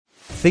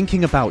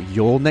thinking about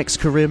your next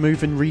career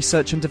move in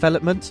research and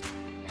development?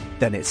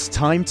 Then it's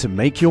time to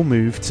make your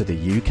move to the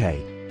UK.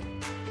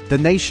 The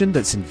nation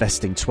that's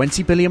investing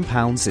 £20 billion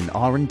in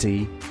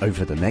R&D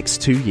over the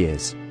next 2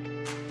 years.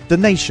 The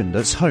nation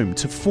that's home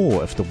to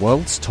 4 of the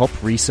world's top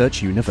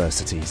research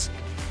universities.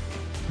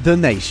 The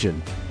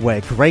nation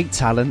where great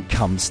talent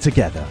comes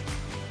together.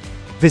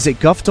 Visit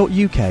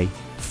gov.uk/great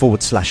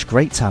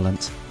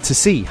talent to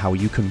see how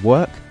you can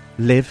work,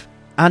 live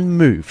and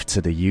move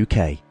to the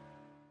UK.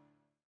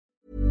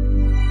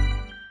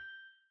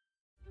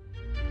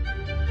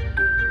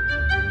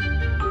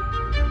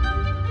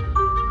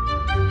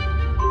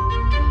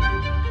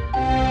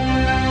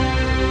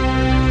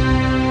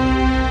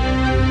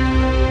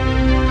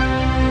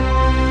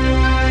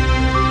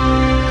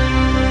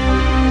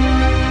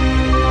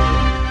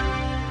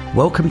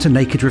 Welcome to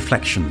Naked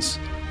Reflections,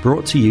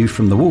 brought to you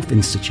from the Woolf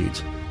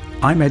Institute.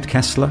 I'm Ed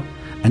Kessler,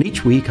 and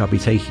each week I'll be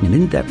taking an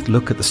in-depth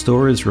look at the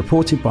stories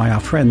reported by our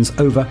friends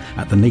over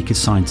at The Naked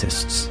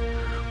Scientists.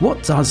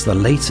 What does the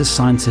latest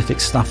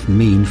scientific stuff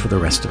mean for the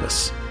rest of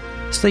us?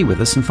 Stay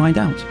with us and find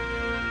out.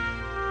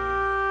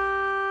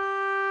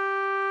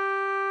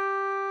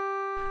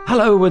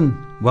 Hello and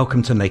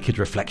welcome to Naked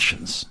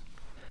Reflections.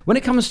 When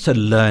it comes to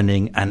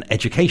learning and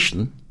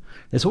education,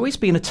 there's always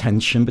been a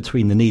tension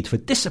between the need for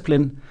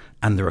discipline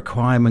and the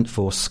requirement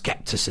for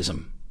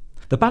skepticism.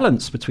 The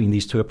balance between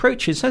these two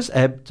approaches has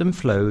ebbed and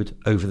flowed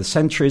over the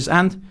centuries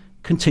and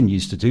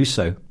continues to do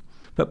so.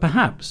 But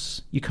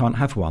perhaps you can't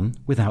have one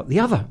without the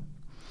other.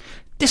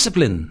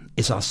 Discipline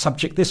is our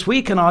subject this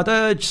week, and I'd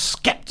urge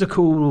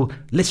sceptical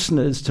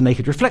listeners to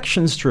Naked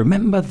Reflections to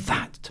remember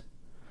that.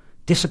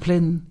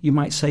 Discipline, you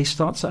might say,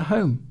 starts at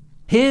home.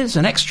 Here's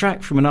an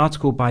extract from an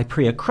article by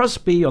Priya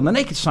Crosby on the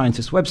Naked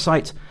Scientist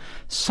website,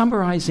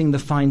 summarising the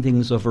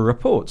findings of a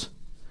report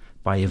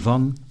by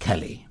Yvonne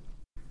Kelly.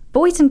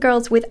 Boys and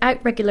girls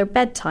without regular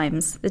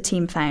bedtimes, the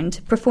team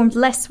found, performed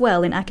less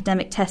well in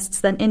academic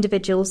tests than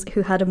individuals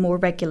who had a more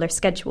regular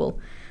schedule.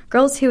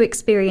 Girls who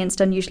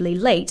experienced unusually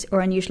late or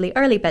unusually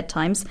early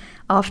bedtimes,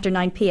 after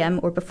 9 p.m.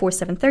 or before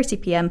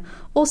 7:30 p.m,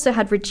 also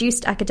had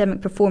reduced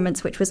academic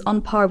performance which was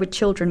on par with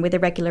children with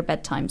irregular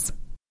bedtimes.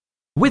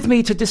 With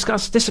me to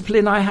discuss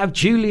discipline, I have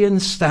Julian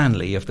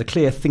Stanley of the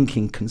Clear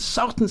Thinking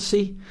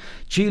Consultancy.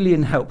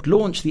 Julian helped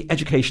launch the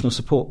Educational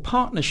Support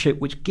Partnership,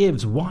 which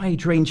gives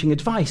wide-ranging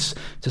advice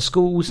to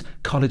schools,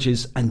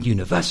 colleges and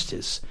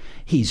universities.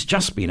 He's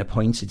just been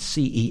appointed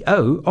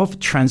CEO of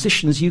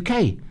Transitions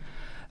UK,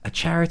 a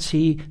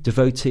charity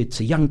devoted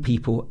to young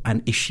people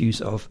and issues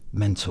of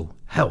mental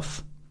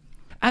health.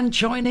 And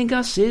joining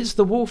us is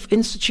the Woolf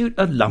Institute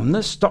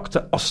alumnus,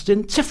 Dr.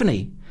 Austin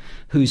Tiffany,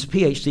 whose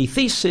PhD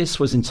thesis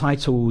was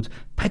entitled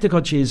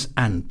Pedagogies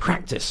and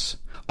Practice.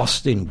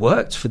 Austin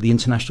worked for the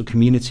International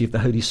Community of the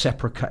Holy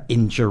Sepulchre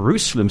in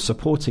Jerusalem,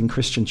 supporting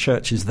Christian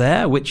churches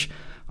there, which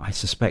I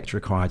suspect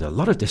required a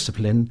lot of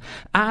discipline,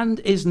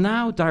 and is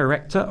now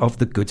director of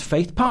the Good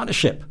Faith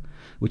Partnership,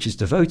 which is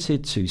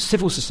devoted to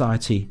civil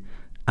society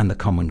and the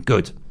common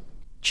good.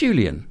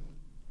 Julian,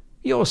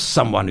 you're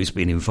someone who's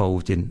been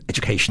involved in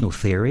educational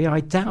theory.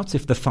 I doubt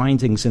if the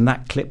findings in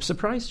that clip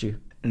surprised you.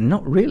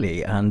 Not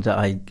really, and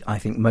I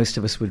think most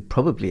of us would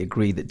probably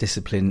agree that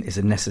discipline is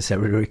a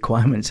necessary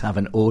requirement to have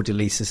an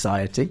orderly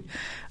society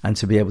and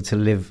to be able to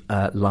live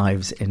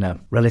lives in a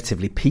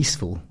relatively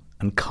peaceful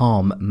and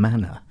calm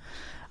manner.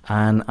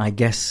 And I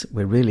guess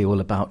we're really all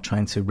about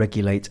trying to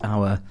regulate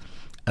our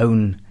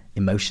own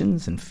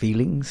emotions and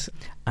feelings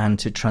and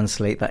to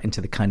translate that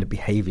into the kind of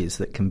behaviours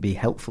that can be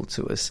helpful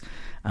to us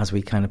as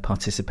we kind of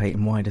participate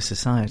in wider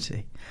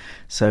society.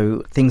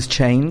 So things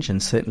change,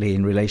 and certainly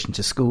in relation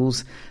to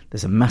schools,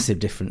 there's a massive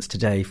difference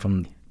today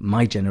from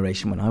my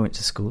generation when I went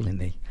to school in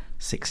the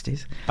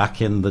 60s.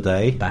 Back in the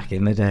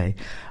day.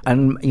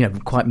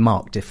 And, quite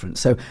marked difference.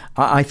 So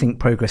I think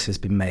progress has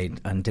been made,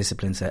 and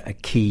discipline's a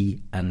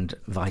key and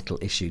vital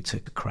issue to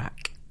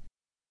crack.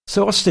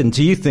 So, Austin,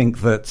 do you think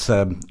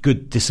that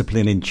good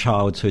discipline in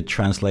childhood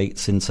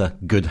translates into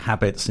good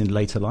habits in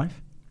later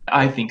life?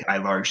 I think I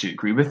largely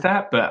agree with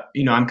that, but,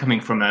 I'm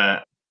coming from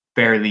a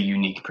fairly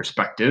unique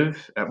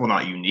perspective. Well,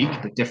 not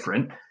unique, but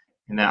different,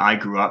 in that I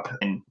grew up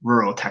in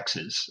rural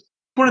Texas.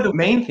 One of the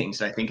main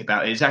things I think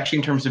about is actually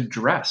in terms of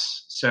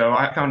dress. So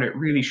I found it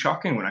really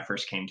shocking when I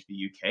first came to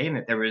the UK, and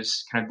that there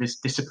was kind of this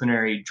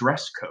disciplinary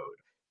dress code.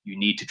 You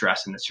need to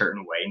dress in a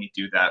certain way, and you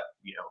do that,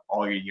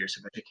 all your years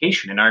of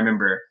education. And I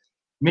remember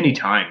many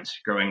times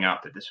growing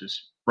up that this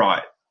was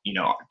brought,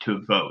 to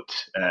a vote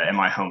in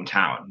my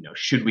hometown.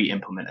 Should we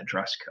implement a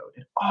dress code?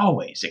 And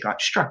always it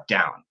got struck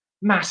down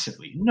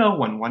massively. No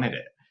one wanted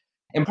it.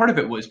 And part of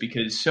it was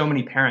because so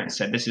many parents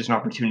said this is an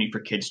opportunity for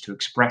kids to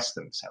express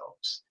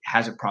themselves. It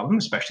has a problem,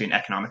 especially in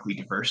economically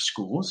diverse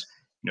schools.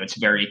 It's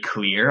very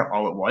clear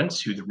all at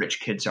once who the rich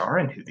kids are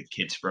and who the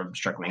kids from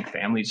struggling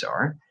families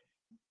are.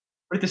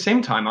 But at the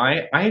same time,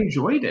 I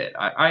enjoyed it.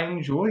 I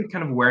enjoyed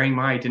kind of wearing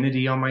my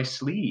identity on my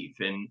sleeve.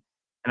 And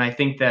I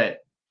think that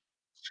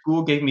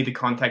school gave me the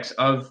context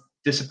of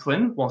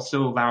discipline while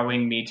still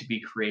allowing me to be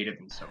creative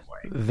in some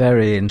way.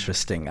 Very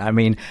interesting. I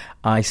mean,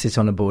 I sit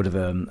on a board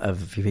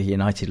of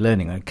United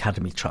Learning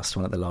Academy Trust,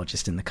 one of the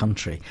largest in the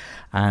country.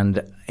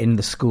 And in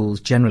the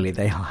schools, generally,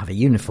 they have a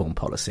uniform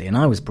policy. And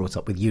I was brought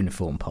up with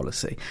uniform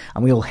policy.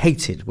 And we all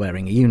hated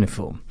wearing a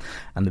uniform.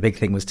 And the big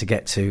thing was to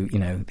get to,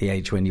 the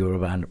age when you were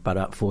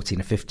about 14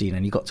 or 15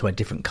 and you got to wear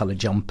different coloured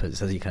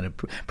jumpers as you kind of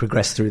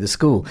progressed through the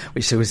school,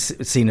 which was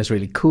seen as a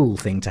really cool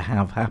thing to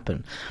have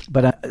happen.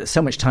 But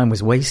so much time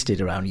was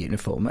wasted around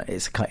uniform.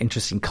 It's quite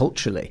interesting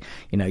culturally.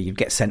 You'd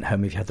get sent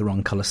home if you had the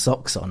wrong colour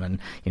socks on, and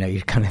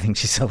you kind of think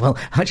to yourself, well,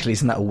 actually,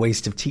 isn't that a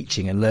waste of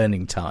teaching and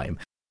learning time?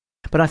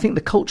 But I think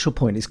the cultural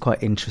point is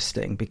quite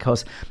interesting,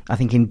 because I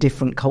think in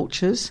different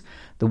cultures,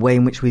 the way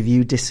in which we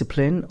view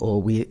discipline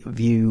or we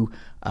view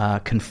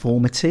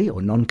conformity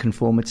or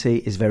non-conformity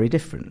is very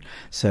different.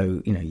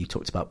 So, you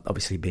talked about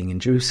obviously being in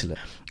Jerusalem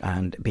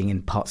and being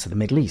in parts of the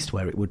Middle East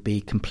where it would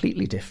be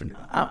completely different.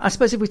 I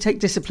suppose if we take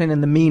discipline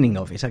and the meaning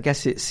of it, I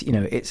guess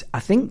I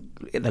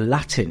think the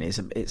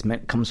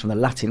Latin comes from the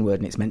Latin word,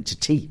 and it's meant to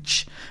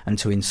teach and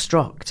to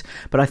instruct.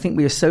 But I think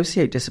we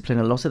associate discipline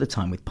a lot of the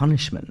time with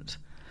punishment.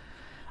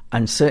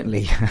 And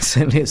certainly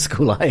at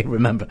school, I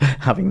remember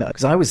having that,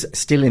 because I was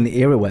still in the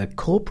era where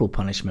corporal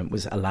punishment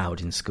was allowed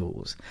in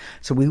schools.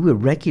 So we were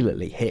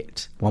regularly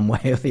hit one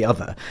way or the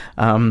other.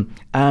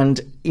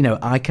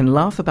 I can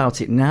laugh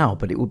about it now,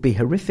 but it would be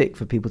horrific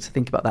for people to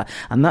think about that.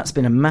 And that's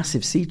been a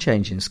massive sea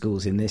change in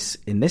schools in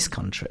this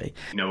country.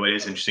 It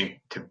is interesting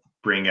to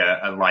bring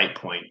a light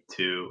point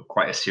to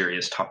quite a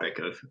serious topic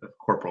of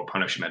corporal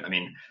punishment. I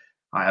mean,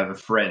 I have a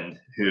friend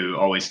who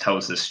always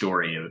tells this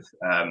story of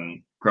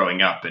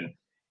growing up, and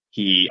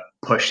he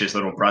pushed his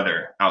little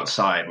brother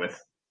outside with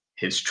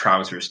his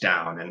trousers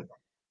down and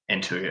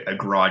into a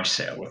garage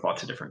sale with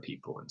lots of different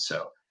people. And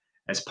so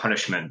as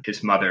punishment,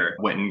 his mother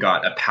went and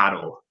got a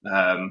paddle,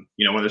 one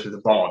of those with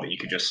a ball that you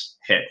could just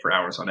hit for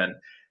hours on end,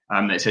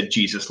 that said,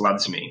 "Jesus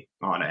loves me"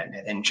 on it,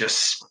 and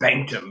just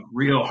spanked him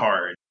real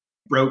hard,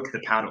 broke the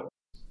paddle.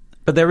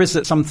 But there is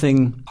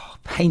something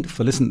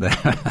painful, isn't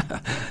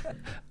there,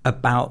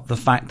 about the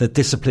fact that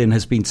discipline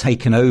has been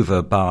taken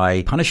over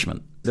by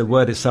punishment. The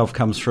word itself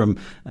comes from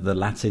the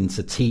Latin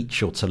to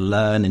teach or to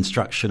learn,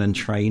 instruction and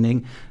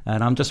training.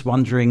 And I'm just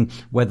wondering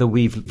whether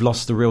we've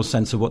lost the real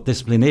sense of what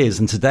discipline is.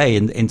 And today,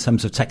 in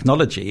terms of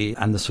technology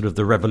and the sort of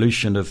the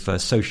revolution of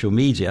social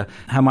media,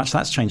 how much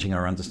that's changing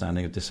our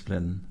understanding of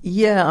discipline.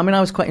 Yeah, I mean,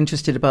 I was quite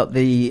interested about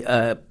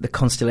the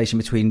constellation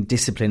between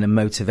discipline and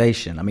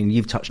motivation. I mean,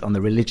 you've touched on the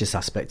religious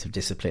aspect of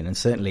discipline, and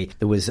certainly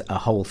there was a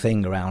whole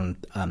thing around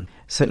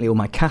certainly all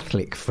my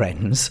Catholic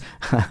friends,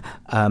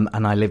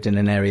 and I lived in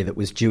an area that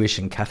was Jewish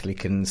and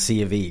Catholic, and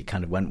C of E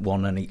kind of went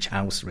one on each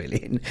house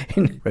really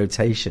in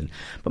rotation.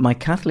 But my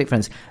Catholic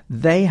friends,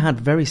 they had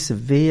very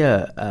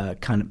severe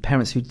kind of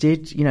parents who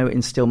did,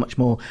 instill much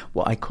more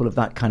what I call of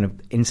that kind of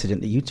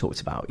incident that you talked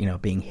about,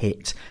 being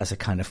hit as a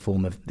kind of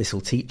form of this will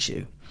teach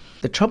you.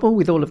 The trouble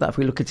with all of that, if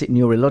we look at it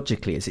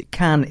neurologically, is it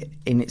can,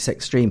 in its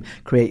extreme,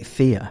 create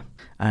fear.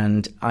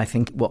 And I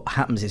think what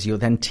happens is you're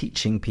then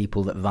teaching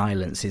people that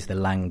violence is the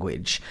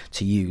language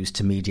to use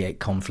to mediate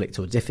conflict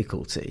or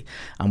difficulty.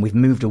 And we've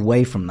moved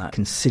away from that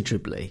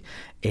considerably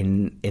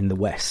in the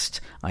West,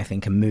 I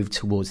think, and moved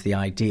towards the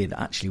idea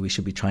that actually we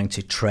should be trying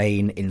to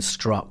train,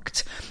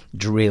 instruct,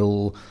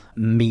 drill,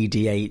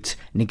 mediate,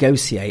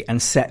 negotiate,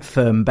 and set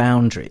firm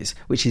boundaries,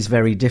 which is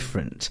very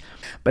different.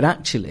 But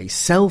actually,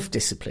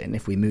 self-discipline,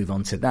 if we move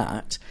on to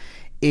that,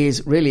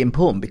 is really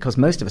important, because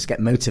most of us get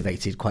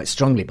motivated quite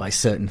strongly by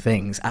certain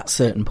things at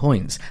certain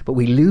points, but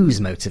we lose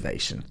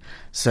motivation.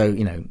 So,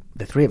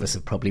 the three of us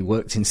have probably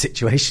worked in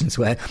situations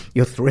where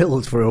you're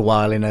thrilled for a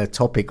while in a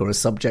topic or a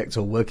subject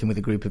or working with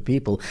a group of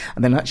people,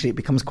 and then actually it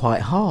becomes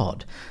quite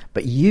hard.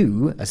 But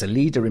you, as a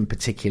leader in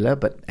particular,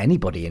 but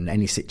anybody in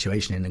any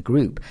situation in a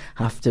group,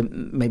 have to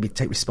maybe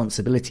take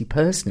responsibility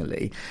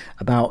personally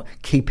about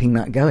keeping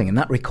that going, and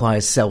that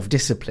requires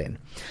self-discipline.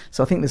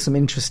 So I think there's some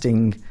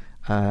interesting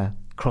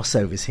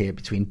crossovers here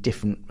between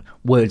different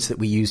words that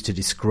we use to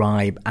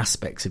describe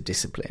aspects of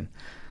discipline.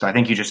 So I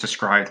think you just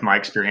described my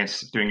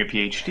experience doing a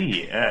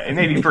PhD, and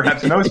maybe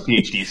perhaps most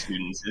PhD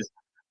students is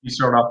you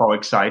start off all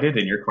excited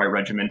and you're quite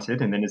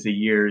regimented, and then as the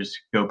years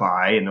go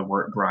by and the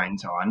work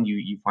grinds on,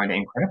 you find it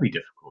incredibly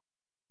difficult.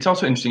 It's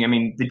also interesting, I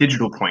mean, the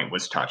digital point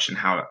was touched and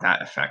how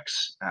that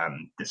affects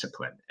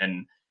discipline.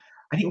 And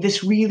I think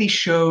this really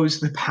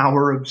shows the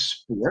power of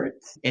sport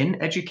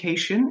in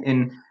education.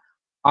 And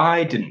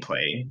I didn't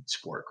play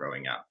sport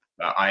growing up.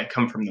 I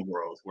come from the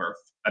world where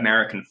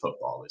American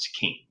football is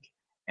king.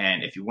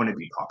 And if you want to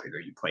be popular,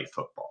 you play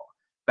football.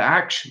 But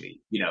actually,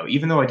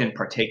 even though I didn't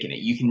partake in it,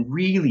 you can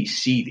really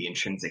see the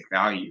intrinsic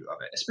value of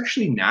it,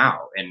 especially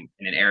now in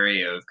an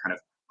area of kind of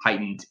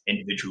heightened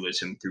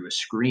individualism through a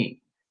screen,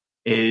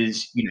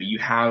 is, you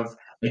have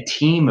a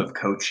team of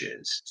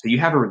coaches. So you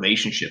have a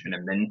relationship and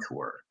a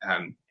mentor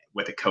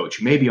with a coach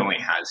who maybe only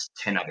has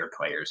 10 other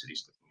players that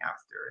he's looking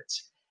after.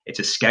 It's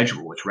a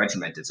schedule, it's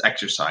regiment, it's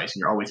exercise,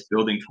 and you're always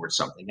building towards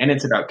something. And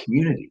it's about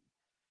community.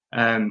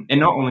 And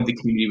not only the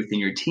community within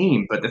your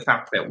team, but the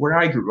fact that where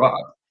I grew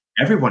up,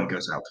 everyone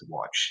goes out to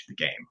watch the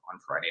game on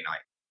Friday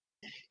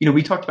night.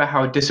 We talked about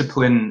how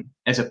discipline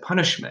as a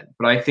punishment,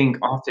 but I think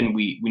often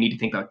we need to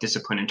think about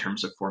discipline in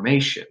terms of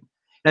formation.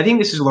 And I think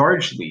this is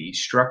largely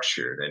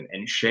structured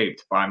and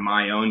shaped by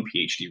my own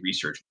PhD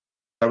research.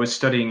 I was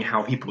studying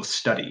how people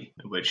study,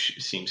 which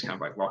seems kind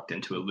of like locked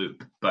into a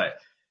loop, but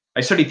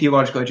I studied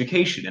theological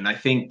education, and I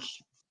think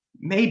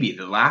maybe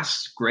the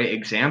last great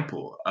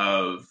example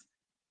of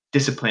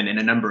discipline in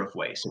a number of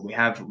ways. So we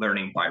have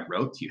learning by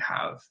rote, you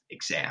have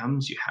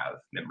exams, you have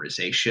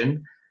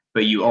memorization,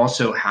 but you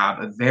also have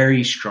a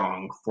very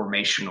strong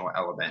formational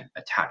element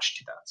attached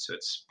to that. So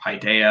it's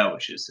paideia,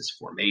 which is this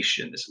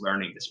formation, this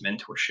learning, this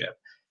mentorship,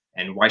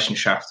 and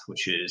Wissenschaft,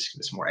 which is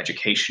this more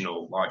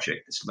educational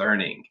logic, this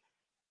learning.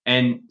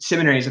 And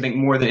seminaries, I think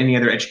more than any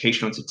other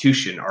educational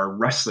institution, are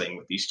wrestling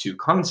with these two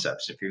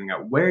concepts and figuring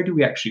out where do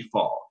we actually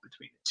fall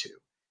between the two.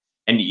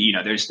 And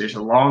there's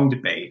a long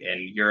debate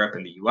in Europe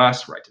and the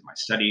US, where I did my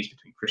studies,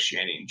 between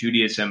Christianity and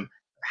Judaism.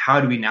 How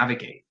do we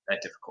navigate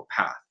that difficult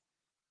path?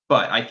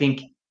 But I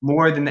think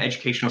more than the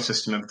educational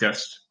system of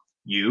just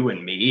you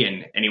and me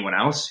and anyone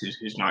else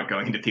who's not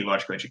going into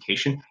theological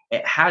education,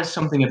 it has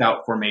something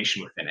about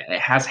formation within it.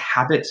 It has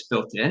habits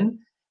built in.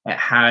 It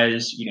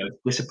has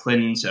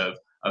disciplines of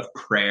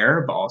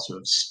prayer, but also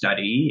of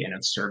study and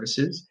of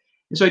services.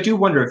 And so I do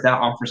wonder if that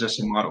offers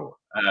us a model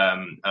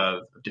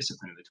of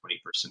discipline in the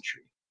 21st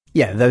century.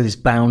 Yeah, those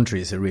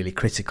boundaries are really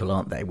critical,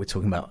 aren't they? We're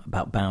talking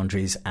about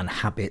boundaries and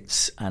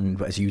habits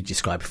and, as you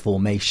described,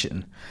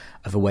 formation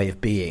of a way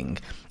of being.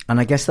 And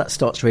I guess that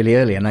starts really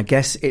early. And I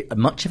guess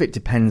much of it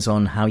depends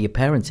on how you're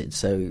parented.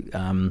 So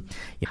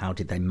how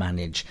did they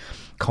manage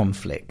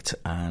conflict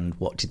and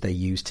what did they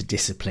use to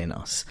discipline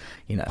us?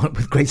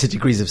 With greater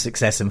degrees of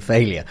success and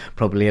failure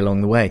probably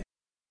along the way.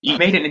 You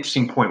made an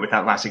interesting point with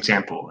that last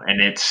example,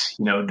 and it's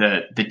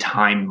the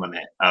time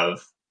limit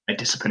of a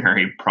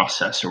disciplinary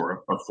process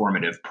or a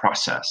formative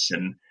process.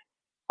 And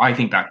I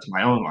think back to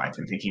my own life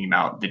and thinking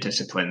about the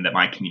discipline that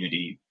my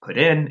community put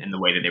in and the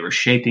way that they were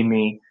shaping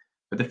me,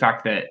 but the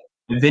fact that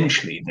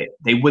eventually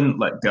they wouldn't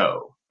let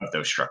go of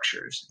those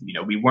structures.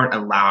 We weren't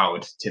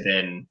allowed to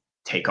then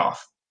take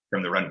off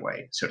from the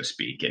runway, so to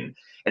speak. And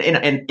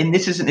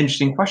this is an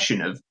interesting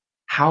question of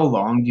how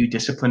long do you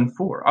discipline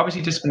for?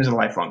 Obviously, discipline is a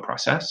lifelong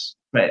process,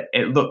 but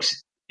it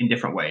looks in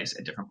different ways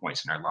at different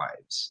points in our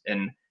lives.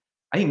 And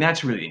I think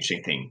that's a really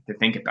interesting thing to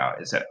think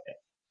about, is that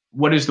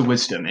what is the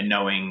wisdom in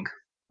knowing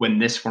when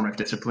this form of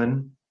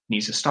discipline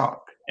needs to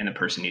stop and the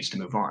person needs to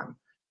move on?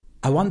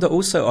 I wonder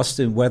also,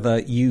 Austin, whether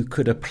you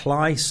could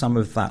apply some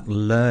of that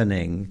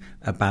learning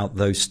about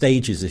those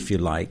stages, if you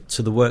like,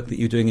 to the work that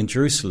you're doing in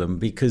Jerusalem,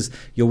 because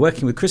you're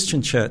working with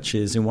Christian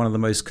churches in one of the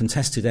most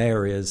contested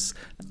areas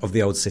of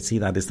the Old City,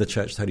 that is the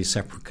Church of the Holy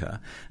Sepulchre,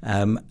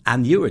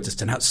 and you were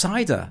just an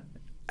outsider.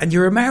 And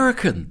you're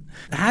American.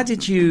 How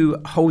did you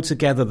hold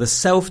together the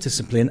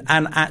self-discipline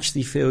and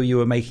actually feel you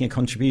were making a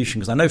contribution?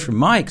 Because I know from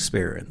my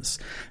experience,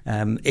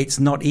 it's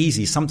not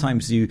easy.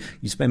 Sometimes you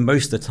spend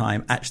most of the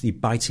time actually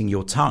biting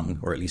your tongue,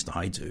 or at least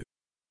I do.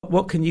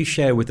 What can you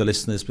share with the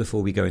listeners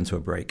before we go into a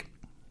break?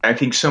 I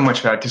think so much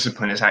about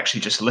discipline is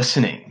actually just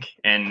listening.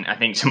 And I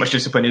think so much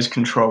discipline is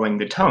controlling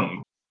the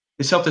tongue.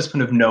 The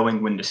self-discipline of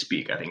knowing when to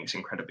speak, I think, is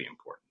incredibly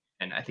important.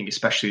 And I think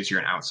especially as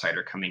you're an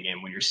outsider coming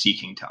in, when you're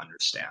seeking to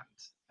understand.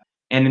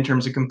 And in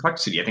terms of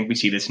complexity, I think we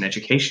see this in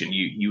education.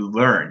 You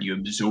learn, you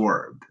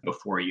absorb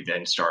before you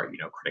then start,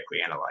 critically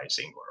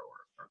analyzing or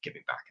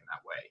giving back in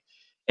that way.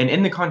 And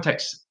in the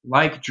context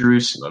like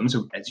Jerusalem,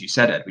 so as you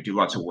said, Ed, we do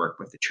lots of work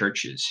with the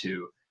churches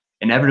who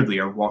inevitably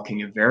are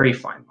walking a very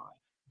fine line.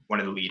 One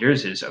of the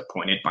leaders is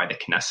appointed by the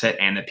Knesset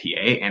and the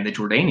PA and the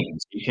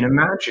Jordanians. You can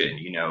imagine,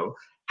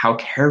 how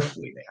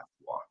carefully they have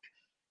to walk.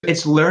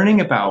 It's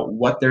learning about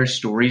what their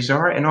stories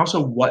are and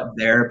also what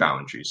their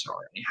boundaries are.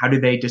 And how do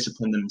they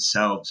discipline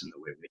themselves in the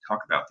way they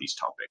talk about these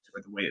topics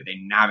or the way that they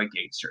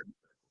navigate certain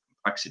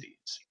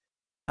complexities.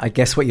 I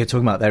guess what you're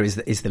talking about there is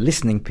the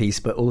listening piece,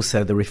 but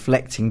also the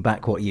reflecting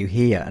back what you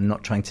hear and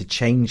not trying to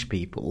change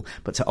people,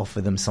 but to offer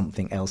them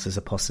something else as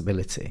a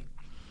possibility.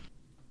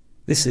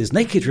 This is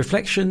Naked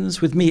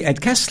Reflections with me,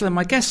 Ed Kessler.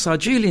 My guests are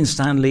Julian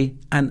Stanley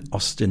and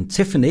Austin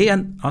Tiffany,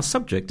 and our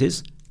subject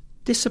is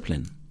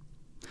discipline.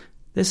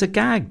 There's a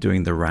gag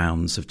doing the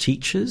rounds of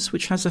teachers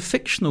which has a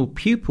fictional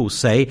pupil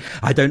say,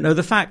 "I don't know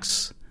the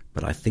facts,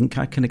 but I think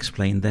I can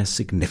explain their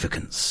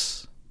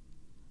significance."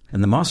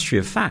 And the mastery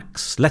of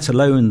facts, let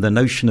alone the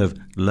notion of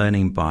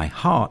learning by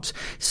heart,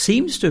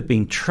 seems to have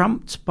been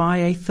trumped by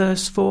a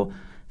thirst for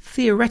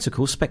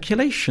theoretical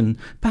speculation.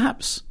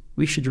 Perhaps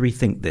we should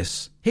rethink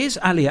this. Here's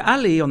Alia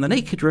Ali on the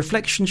Naked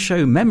Reflection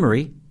show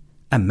Memory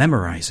and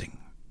Memorizing.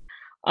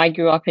 I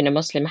grew up in a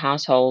Muslim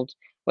household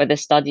where the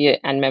study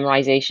and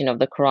memorization of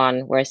the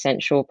Quran were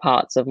essential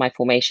parts of my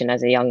formation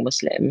as a young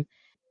Muslim.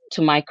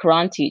 To my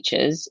Quran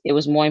teachers, it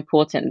was more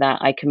important that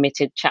I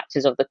committed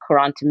chapters of the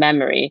Quran to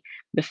memory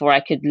before I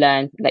could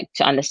learn,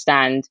 to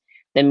understand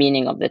the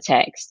meaning of the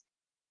text.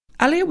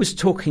 Alia was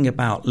talking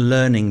about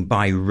learning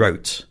by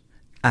rote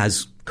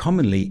as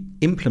commonly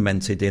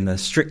implemented in a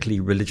strictly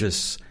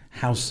religious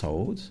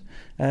household.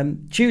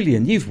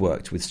 Julian, you've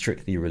worked with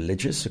strictly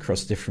religious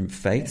across different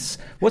faiths.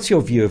 What's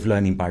your view of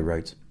learning by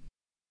rote?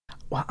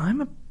 Well,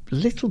 I'm a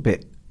little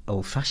bit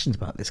old-fashioned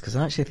about this because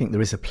I actually think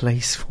there is a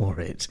place for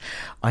it.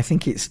 I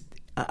think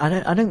I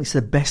don't think it's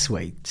the best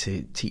way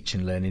to teach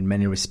and learn in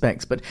many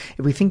respects, but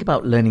if we think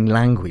about learning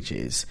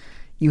languages,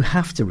 you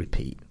have to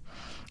repeat.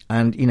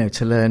 And,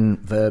 to learn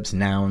verbs,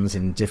 nouns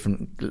in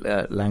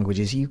different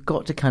languages, you've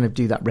got to kind of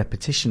do that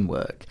repetition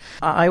work.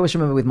 I always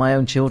remember with my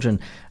own children,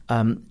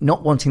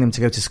 not wanting them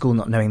to go to school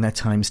not knowing their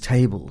times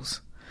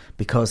tables.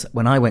 Because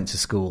when I went to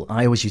school,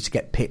 I always used to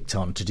get picked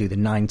on to do the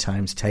 9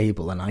 times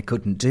table, and I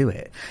couldn't do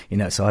it.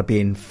 So I'd be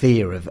in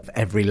fear of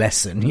every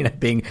lesson,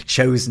 being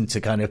chosen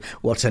to kind of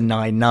what are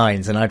 9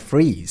 nines, and I'd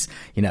freeze,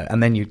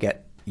 and then you'd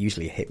get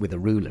usually hit with a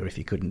ruler if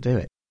you couldn't do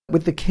it.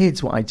 With the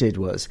kids, what I did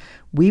was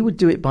we would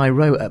do it by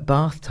rote at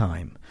bath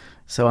time.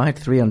 So I had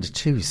 3 under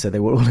 2, so they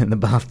were all in the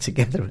bath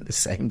together at the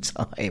same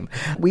time.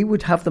 We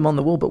would have them on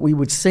the wall, but we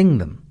would sing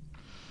them.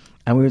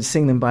 And we would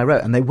sing them by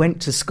rote. And they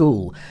went to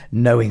school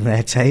knowing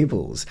their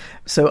tables.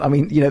 So,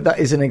 that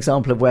is an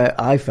example of where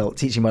I felt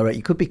teaching by rote,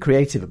 you could be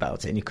creative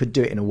about it and you could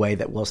do it in a way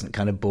that wasn't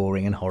kind of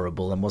boring and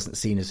horrible and wasn't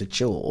seen as a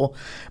chore,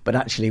 but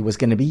actually was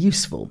going to be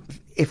useful.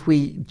 If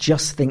we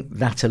just think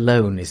that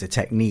alone is a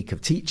technique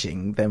of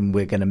teaching, then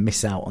we're going to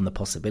miss out on the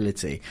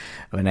possibility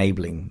of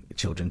enabling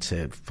children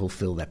to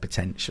fulfill their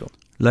potential.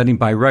 Learning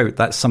by rote,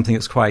 that's something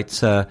that's quite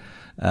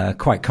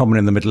common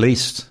in the Middle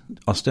East,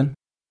 Austin.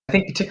 I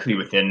think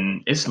particularly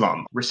within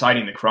Islam,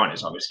 reciting the Quran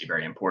is obviously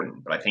very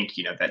important. But I think,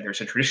 that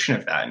there's a tradition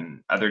of that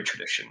in other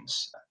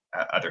traditions,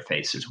 other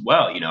faiths as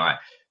well.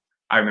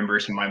 I remember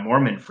some of my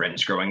Mormon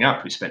friends growing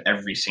up who spent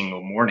every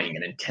single morning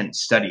in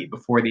intense study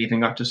before they even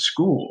got to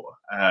school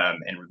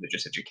and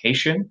religious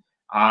education.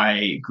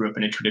 I grew up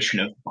in a tradition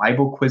of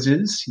Bible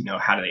quizzes,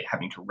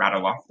 having to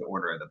rattle off the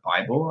order of the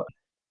Bible,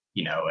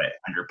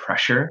 under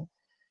pressure.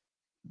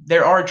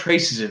 There are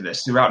traces of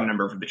this throughout a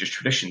number of religious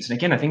traditions. And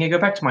again, I think I go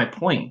back to my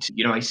point.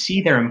 I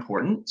see their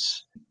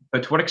importance,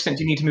 but to what extent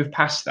do you need to move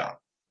past that?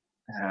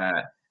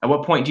 At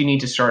what point do you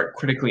need to start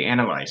critically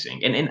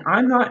analyzing? And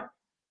I'm not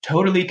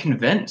totally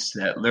convinced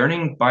that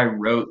learning by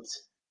rote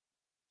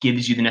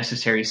gives you the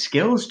necessary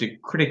skills to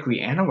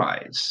critically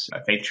analyze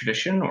a faith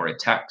tradition or a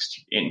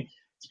text. In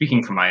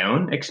speaking from my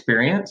own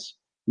experience,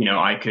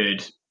 I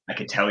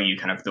could tell you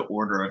kind of the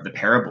order of the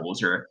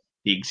parables or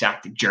the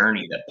exact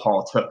journey that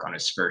Paul took on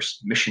his first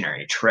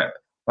missionary trip.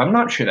 But I'm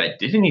not sure that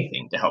did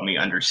anything to help me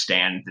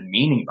understand the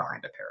meaning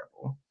behind a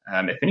parable.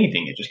 If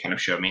anything, it just kind of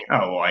showed me,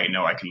 I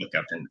know I can look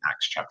up in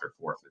Acts chapter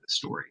 4 for the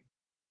story.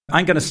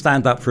 I'm going to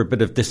stand up for a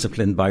bit of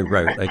discipline by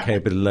rote, a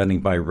bit of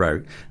learning by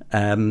rote,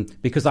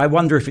 because I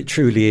wonder if it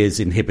truly is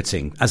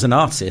inhibiting. As an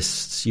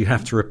artist, you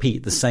have to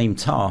repeat the same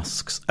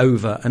tasks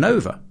over and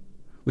over,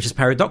 which is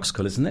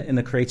paradoxical, isn't it, in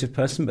a creative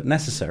person, but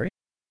necessary.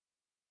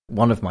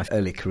 One of my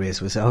early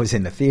careers was I was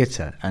in the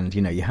theatre, and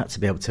you had to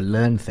be able to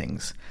learn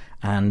things,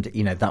 and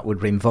that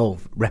would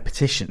involve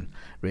repetition,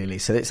 really.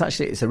 So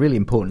it's a really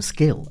important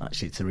skill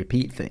actually to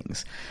repeat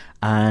things,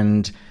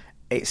 and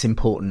it's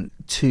important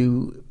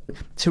to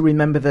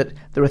remember that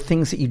there are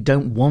things that you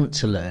don't want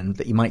to learn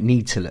that you might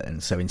need to learn.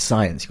 So in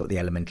science, you've got the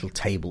elemental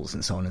tables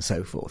and so on and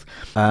so forth.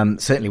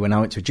 Certainly when I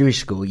went to a Jewish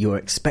school, you were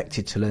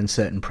expected to learn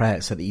certain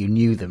prayers so that you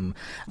knew them.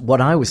 What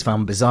I always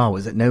found bizarre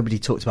was that nobody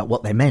talked about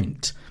what they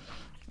meant.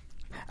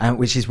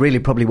 Which is really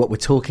probably what we're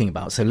talking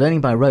about. So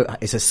learning by rote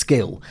is a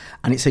skill,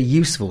 and it's a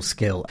useful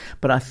skill.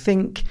 But I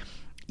think,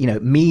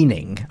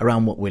 meaning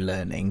around what we're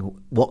learning,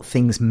 what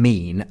things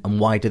mean and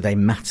why do they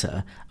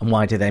matter, and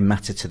why do they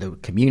matter to the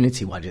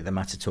community, why do they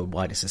matter to a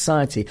wider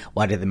society,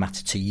 why do they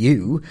matter to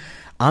you?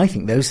 I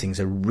think those things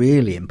are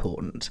really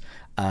important,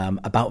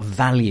 about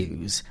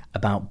values,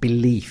 about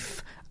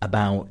belief,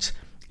 about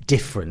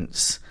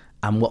difference,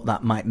 and what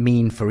that might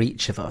mean for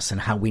each of us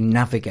and how we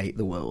navigate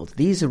the world.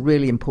 These are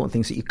really important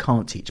things that you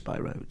can't teach by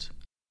rote.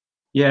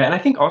 Yeah, and I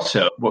think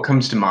also what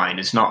comes to mind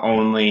is not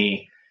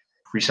only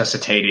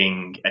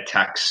resuscitating a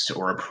text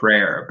or a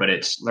prayer, but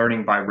it's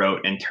learning by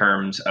rote in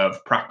terms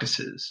of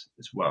practices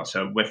as well.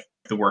 So with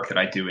the work that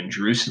I do in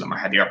Jerusalem, I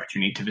had the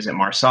opportunity to visit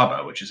Mar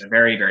Saba, which is a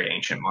very, very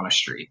ancient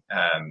monastery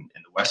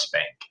in the West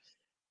Bank.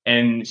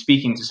 And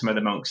speaking to some of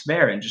the monks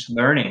there and just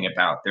learning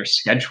about their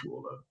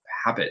schedule of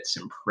habits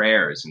and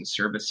prayers and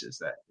services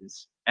that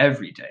is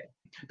every day.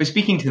 But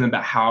speaking to them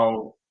about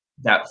how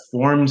that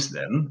forms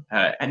them,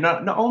 and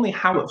not only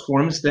how it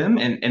forms them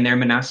in their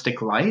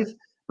monastic life,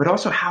 but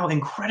also how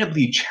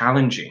incredibly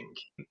challenging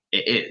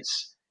it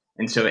is.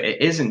 And so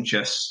it isn't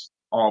just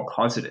all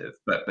positive,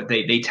 but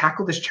they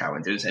tackle this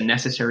challenge as a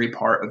necessary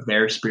part of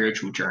their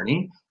spiritual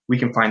journey. We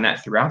can find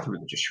that throughout the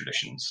religious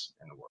traditions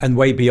in the world. And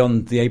way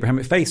beyond the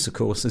Abrahamic faiths, of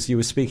course. As you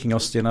were speaking,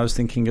 Austin, I was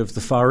thinking of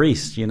the Far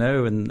East,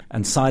 and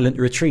silent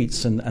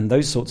retreats and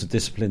those sorts of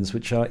disciplines,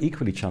 which are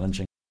equally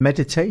challenging.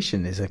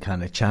 Meditation is a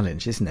kind of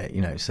challenge, isn't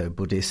it? So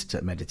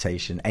Buddhist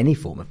meditation, any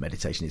form of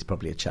meditation is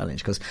probably a challenge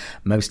because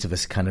most of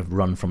us kind of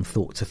run from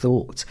thought to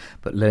thought.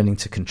 But learning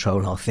to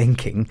control our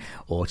thinking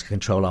or to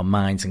control our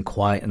minds and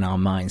quieten our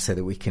minds so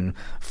that we can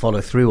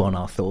follow through on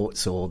our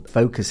thoughts or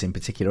focus in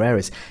particular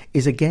areas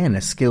is, again, a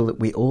skill that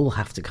we all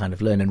have to kind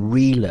of learn and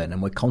relearn.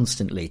 And we're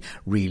constantly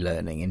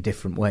relearning in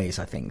different ways,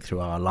 I think, through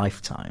our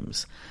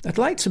lifetimes. I'd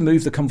like to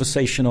move the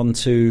conversation on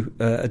to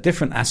a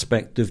different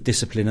aspect of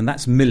discipline, and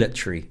that's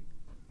military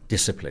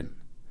discipline.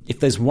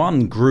 If there's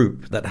one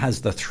group that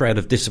has the thread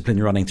of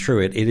discipline running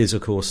through it, it is,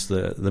 of course,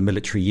 the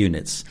military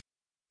units.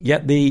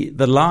 Yet the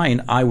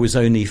line, "I was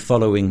only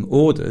following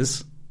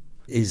orders,"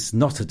 is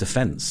not a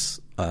defence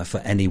for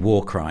any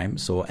war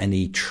crimes or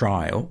any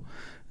trial.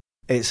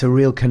 It's a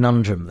real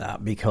conundrum,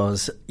 that,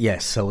 because,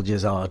 yes,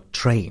 soldiers are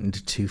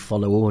trained to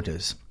follow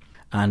orders.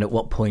 And at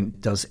what point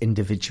does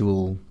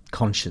individual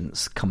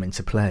conscience come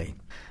into play?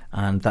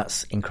 And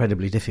that's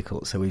incredibly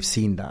difficult. So we've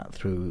seen that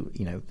through,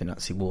 the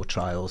Nazi war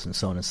trials and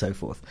so on and so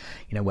forth.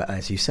 Where,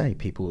 as you say,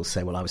 people will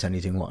say, well, I was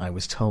only doing what I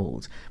was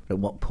told. But at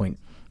what point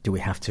do we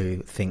have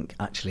to think,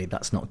 actually,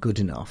 that's not good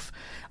enough?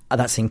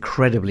 That's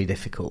incredibly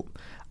difficult.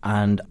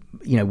 And,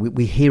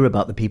 we hear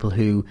about the people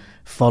who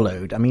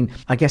followed. I mean,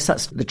 I guess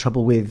that's the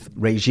trouble with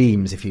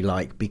regimes, if you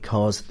like,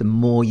 because the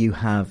more you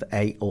have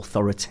a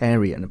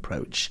authoritarian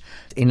approach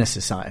in a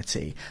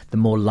society, the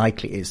more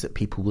likely it is that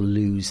people will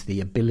lose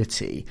the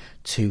ability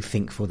to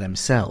think for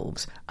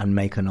themselves and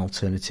make an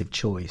alternative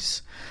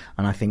choice.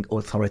 And I think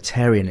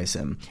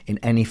authoritarianism in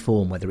any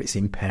form, whether it's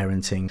in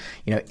parenting,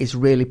 is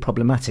really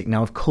problematic.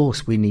 Now, of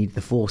course, we need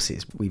the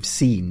forces. We've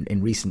seen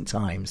in recent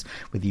times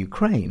with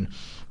Ukraine,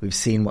 we've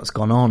seen what's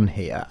gone on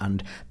here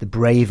and the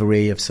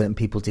bravery of certain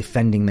people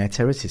defending their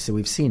territories. So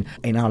we've seen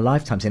in our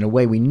lifetimes, in a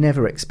way we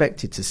never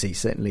expected to see.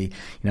 Certainly,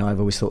 I've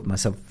always thought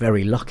myself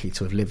very lucky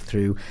to have lived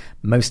through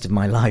most of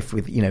my life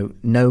with,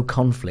 no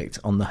conflict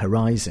on the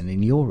horizon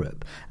in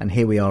Europe. And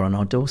here we are on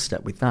our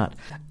doorstep with that.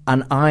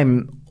 And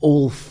I'm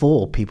all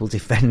for people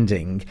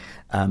defending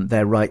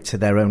their right to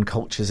their own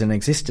cultures and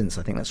existence.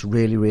 I think that's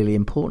really, really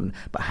important.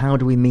 But how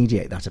do we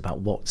mediate that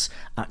about what's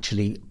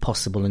actually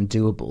possible and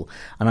doable?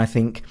 And I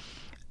think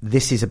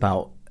this is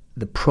about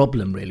the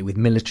problem, really, with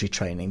military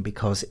training,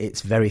 because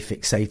it's very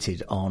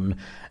fixated on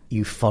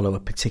you follow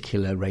a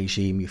particular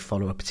regime, you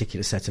follow a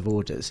particular set of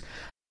orders.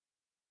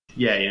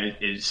 Yeah,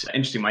 it's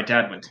interesting. My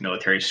dad went to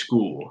military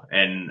school,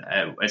 and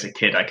as a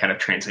kid, I kind of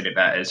translated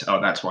that as, oh,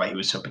 that's why he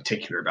was so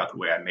particular about the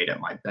way I made up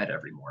my bed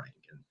every morning.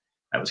 And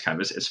that was kind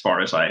of as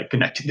far as I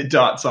connected the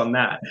dots on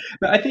that.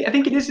 But I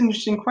think it is an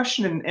interesting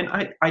question,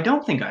 and I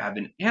don't think I have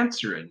an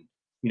answer in,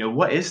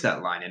 what is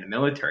that line in the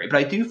military? But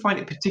I do find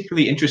it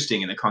particularly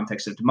interesting in the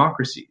context of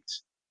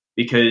democracies,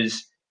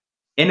 because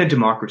in a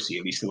democracy,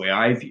 at least the way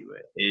I view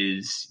it,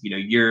 is,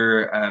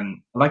 your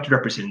elected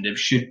representatives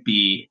should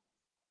be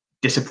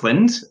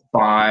disciplined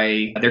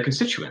by their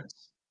constituents.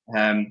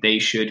 They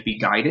should be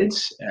guided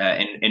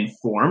and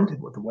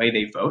informed with the way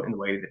they vote and the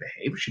way they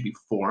behave should be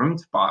formed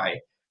by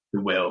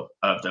the will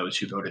of those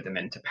who voted them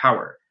into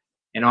power.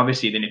 And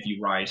obviously, then if you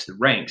rise the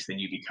ranks, then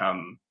you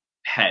become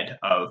head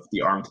of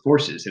the armed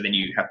forces. And then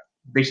you have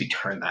basically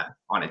turn that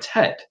on its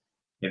head.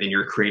 And then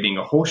you're creating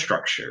a whole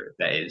structure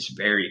that is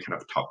very kind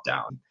of top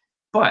down.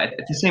 But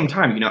at the same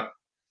time,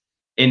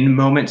 in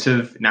moments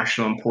of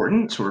national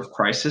importance or of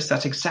crisis,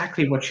 that's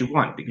exactly what you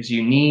want, because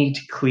you need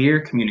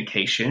clear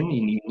communication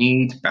and you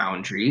need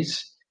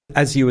boundaries.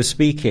 As you were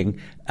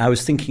speaking, I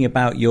was thinking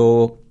about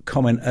your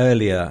comment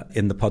earlier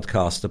in the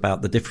podcast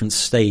about the different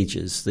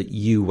stages that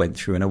you went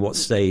through and at what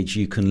stage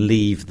you can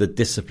leave the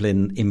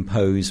discipline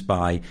imposed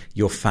by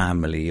your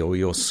family or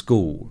your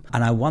school.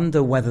 And I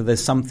wonder whether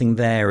there's something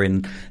there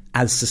in,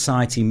 as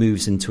society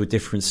moves into a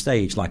different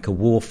stage, like a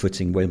war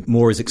footing where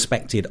more is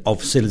expected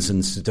of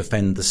citizens to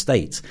defend the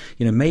state.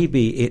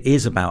 Maybe it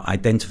is about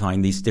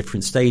identifying these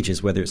different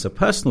stages, whether it's a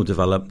personal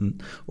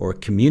development or a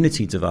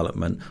community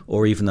development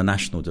or even a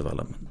national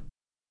development.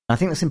 I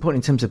think that's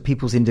important in terms of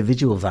people's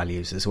individual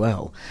values as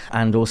well,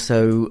 and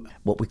also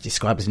what we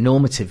describe as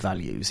normative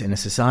values in a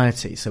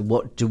society. So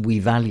what do we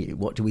value?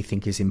 What do we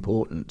think is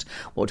important?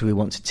 What do we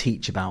want to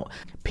teach about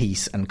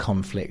peace and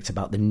conflict,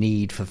 about the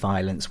need for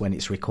violence when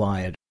it's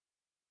required?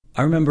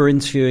 I remember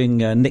interviewing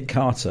Nick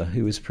Carter,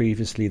 who was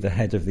previously the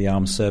head of the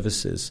armed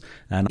services,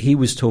 and he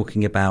was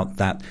talking about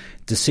that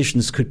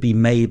decisions could be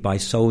made by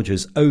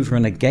soldiers over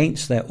and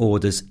against their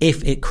orders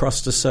if it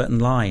crossed a certain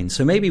line.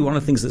 So maybe one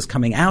of the things that's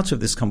coming out of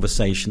this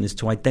conversation is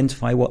to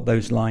identify what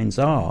those lines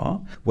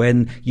are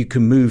when you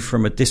can move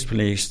from a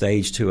disciplinary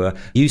stage to a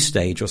new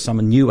stage or some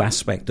new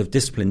aspect of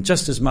discipline,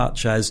 just as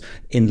much as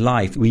in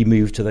life we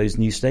move to those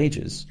new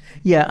stages.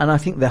 Yeah, and I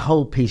think the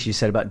whole piece you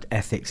said about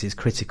ethics is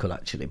critical,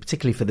 actually,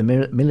 particularly for the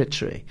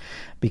military,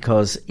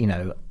 because,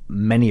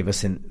 many of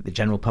us in the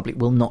general public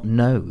will not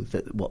know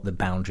what the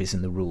boundaries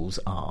and the rules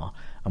are,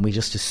 and we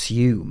just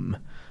assume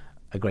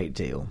a great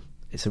deal.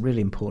 It's a really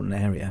important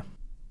area.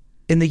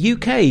 In the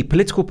UK,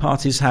 political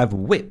parties have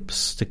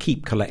whips to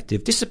keep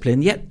collective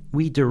discipline, yet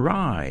we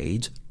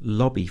deride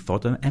lobby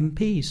fodder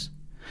MPs.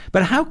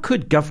 But how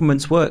could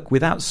governments work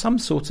without some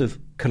sort of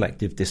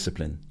collective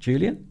discipline?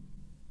 Julian?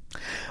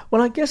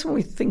 Well, I guess when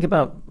we think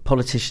about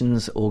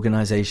politicians,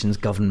 organisations,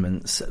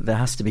 governments, there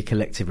has to be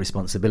collective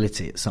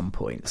responsibility at some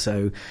point.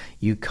 So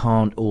you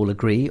can't all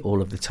agree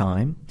all of the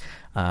time.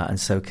 And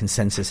so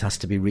consensus has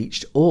to be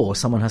reached, or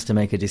someone has to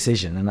make a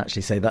decision and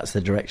actually say that's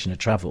the direction of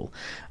travel.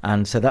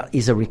 And so that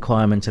is a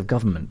requirement of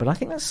government. But I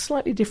think that's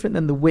slightly different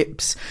than the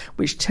whips,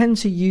 which tend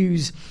to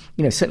use,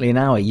 certainly in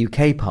our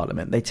UK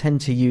Parliament, they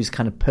tend to use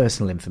kind of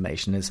personal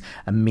information as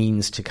a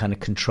means to kind of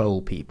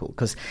control people.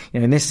 Because,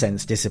 in this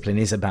sense, discipline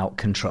is about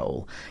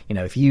control.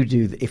 If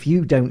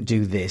you don't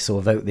do this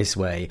or vote this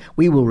way,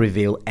 we will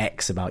reveal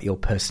X about your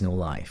personal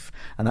life.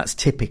 And that's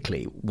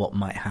typically what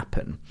might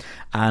happen.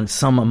 And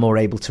some are more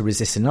able to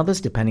resist than others,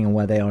 depending on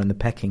where they are in the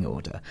pecking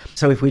order.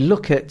 So if we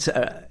look at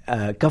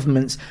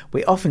governments,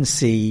 we often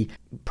see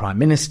prime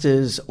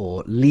ministers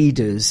or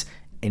leaders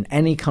in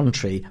any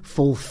country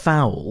fall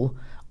foul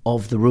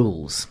of the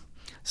rules.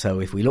 So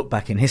if we look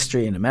back in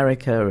history in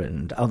America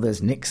and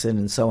others, Nixon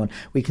and so on,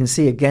 we can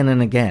see again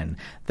and again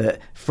that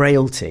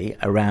frailty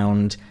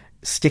around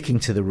sticking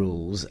to the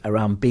rules,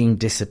 around being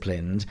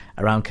disciplined,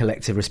 around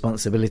collective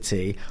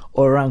responsibility,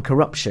 or around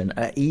corruption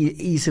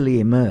easily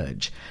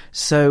emerge.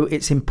 So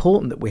it's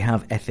important that we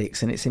have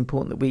ethics, and it's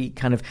important that we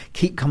kind of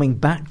keep coming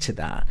back to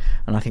that.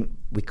 And I think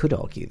we could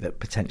argue that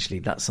potentially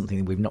that's something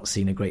that we've not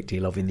seen a great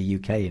deal of in the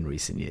UK in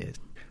recent years.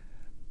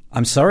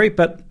 I'm sorry,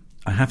 but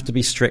I have to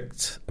be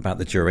strict about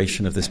the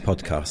duration of this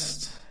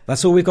podcast.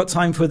 That's all we've got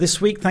time for this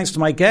week. Thanks to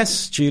my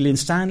guests, Julian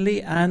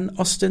Stanley and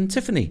Austin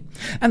Tiffany.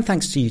 And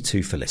thanks to you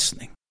too for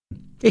listening.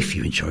 If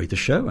you enjoyed the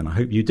show, and I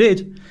hope you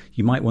did,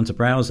 you might want to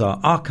browse our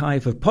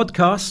archive of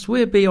podcasts.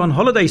 We'll be on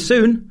holiday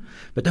soon,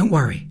 but don't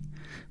worry.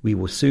 We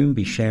will soon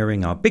be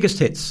sharing our biggest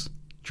hits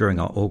during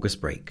our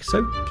August break,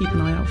 so keep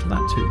an eye out for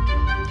that too.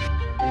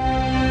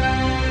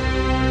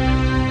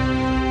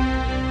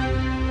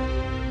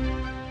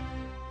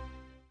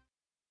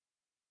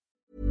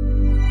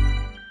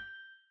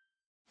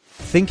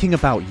 Thinking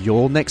about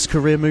your next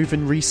career move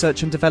in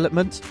research and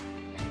development?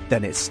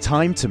 Then it's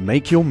time to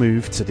make your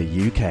move to the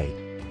UK.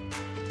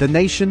 The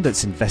nation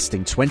that's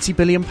investing £20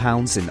 billion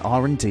in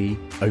R&D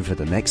over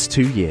the next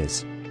 2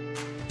 years.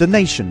 The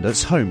nation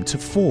that's home to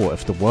 4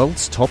 of the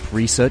world's top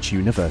research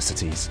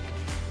universities.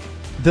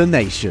 The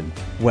nation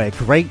where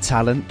great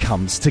talent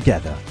comes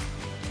together.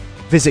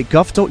 Visit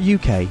gov.uk/great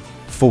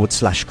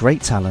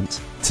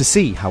talent to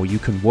see how you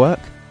can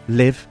work,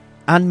 live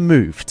and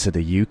move to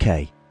the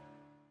UK.